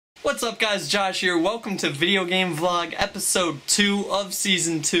What's up guys, Josh here. Welcome to Video Game Vlog episode 2 of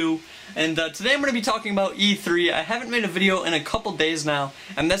season 2. And today I'm going to be talking about E3. I haven't made a video in a couple days now,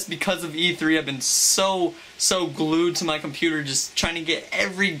 and that's because of E3. I've been so glued to my computer just trying to get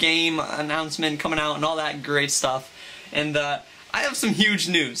every game announcement coming out and all that great stuff. And I have some huge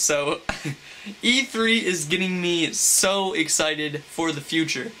news. So E3 is getting me so excited for the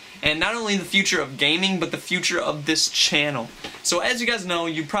future. And not only the future of gaming, but the future of this channel. So as you guys know,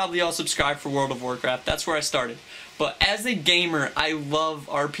 you probably all subscribe for World of Warcraft. That's where I started. But as a gamer, I love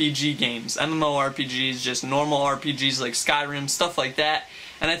RPG games. MMORPGs, just normal RPGs like Skyrim, stuff like that.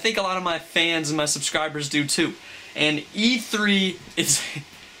 And I think a lot of my fans and my subscribers do too. And E3 is...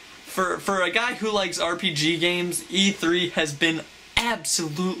 for a guy who likes RPG games, E3 has been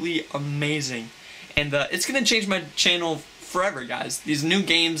absolutely amazing. And it's going to change my channel forever, guys. These new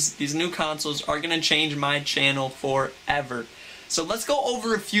games, these new consoles are going to change my channel forever. So let's go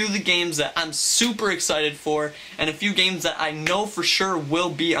over a few of the games that I'm super excited for and a few games that I know for sure will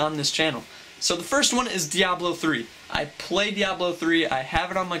be on this channel. So the first one is Diablo 3. I play Diablo 3, I have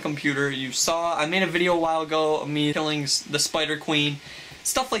it on my computer. You saw, I made a video a while ago of me killing the Spider Queen,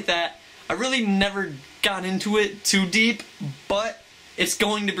 stuff like that. I really never got into it too deep, but it's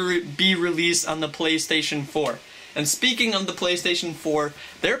going to be released on the PlayStation 4. And speaking of the PlayStation 4,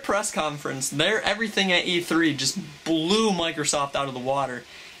 their press conference, their everything at E3 just blew Microsoft out of the water.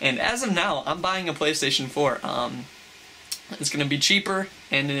 And as of now, I'm buying a PlayStation 4. It's going to be cheaper,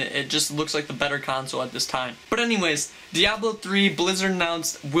 and it just looks like the better console at this time. But anyways, Diablo 3, Blizzard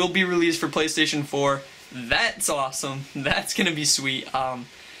announced, will be released for PlayStation 4. That's awesome. That's going to be sweet.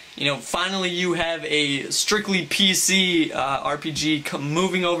 You know, finally you have a strictly PC RPG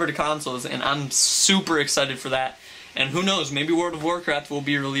moving over to consoles, and I'm super excited for that. And who knows, maybe World of Warcraft will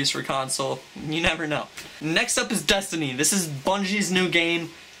be released for console. You never know. Next up is Destiny. This is Bungie's new game.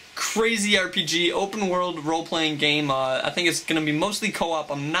 Crazy RPG, open world role-playing game. I think it's going to be mostly co-op.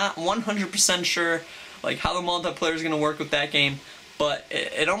 I'm not 100% sure like how the multiplayer is going to work with that game. But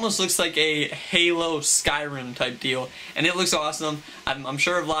it almost looks like a Halo Skyrim type deal. And it looks awesome. I'm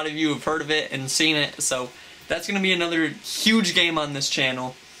sure a lot of you have heard of it and seen it. So that's going to be another huge game on this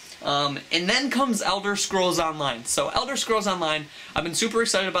channel. And then comes Elder Scrolls Online. So Elder Scrolls Online, I've been super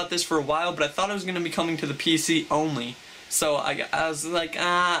excited about this for a while, but I thought it was going to be coming to the PC only. So I was like,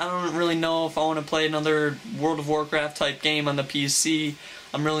 I don't really know if I want to play another World of Warcraft type game on the PC.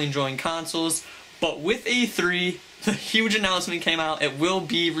 I'm really enjoying consoles. But with E3, the huge announcement came out. It will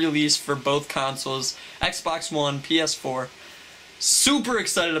be released for both consoles, Xbox One, PS4. Super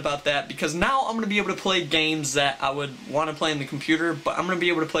excited about that because now I'm going to be able to play games that I would want to play on the computer, but I'm going to be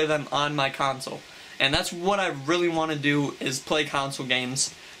able to play them on my console. And that's what I really want to do, is play console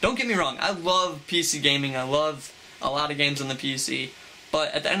games. Don't get me wrong, I love PC gaming, I love a lot of games on the PC,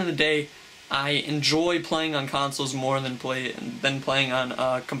 but at the end of the day, I enjoy playing on consoles more than playing on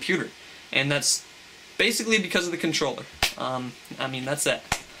a computer. And that's basically because of the controller. I mean, that's it.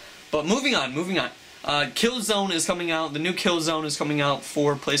 But moving on. Killzone is coming out. The new Killzone is coming out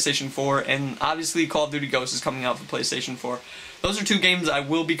for PlayStation 4, and obviously Call of Duty Ghosts is coming out for PlayStation 4. Those are two games I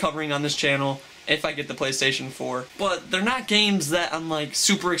will be covering on this channel if I get the PlayStation 4. But they're not games that I'm like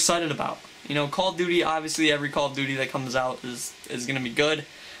super excited about. You know, Call of Duty, obviously every Call of Duty that comes out is going to be good.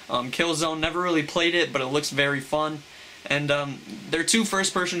 Killzone, never really played it, but it looks very fun. And they're two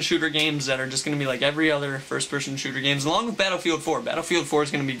first-person shooter games that are just going to be like every other first-person shooter games, along with Battlefield 4. Battlefield 4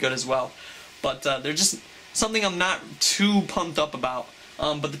 is going to be good as well. But they're just something I'm not too pumped up about.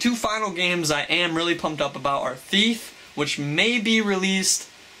 But the two final games I am really pumped up about are Thief, which may be released...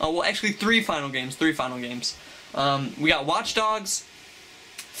 well, actually three final games. We got Watch Dogs,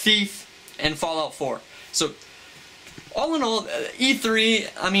 Thief, and Fallout 4. So, all in all, E3,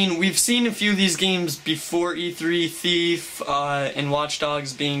 I mean, we've seen a few of these games before E3, Thief, and Watch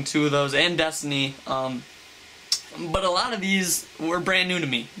Dogs being two of those, and Destiny. But a lot of these were brand new to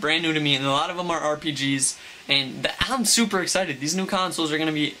me, and a lot of them are RPGs, and I'm super excited. These new consoles are going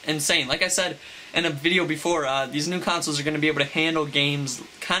to be insane. Like I said in a video before, these new consoles are going to be able to handle games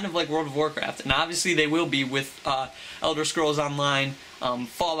kind of like World of Warcraft, and obviously they will be with Elder Scrolls Online,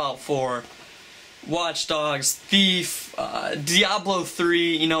 Fallout 4, Watch Dogs, Thief, Diablo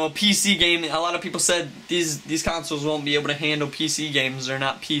 3, you know, a PC game. A lot of people said these consoles won't be able to handle PC games, they're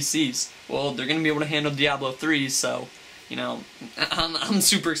not PCs. Well, they're going to be able to handle Diablo 3, so, you know, I'm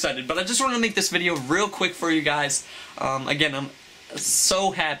super excited. But I just wanted to make this video real quick for you guys. Again, I'm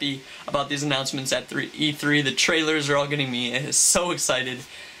so happy about these announcements at E3. The trailers are all getting me so excited.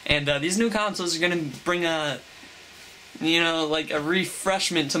 And these new consoles are going to bring you know, like a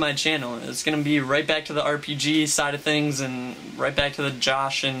refreshment to my channel. It's gonna be right back to the RPG side of things and right back to the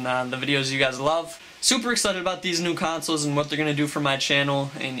Josh and the videos you guys love. Super excited about these new consoles and what they're gonna do for my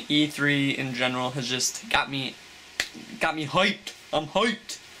channel, and E3 in general has just got me hyped. I'm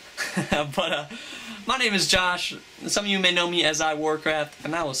hyped. But my name is Josh. Some of you may know me as iWarcraft,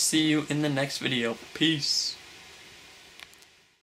 and I will see you in the next video. Peace.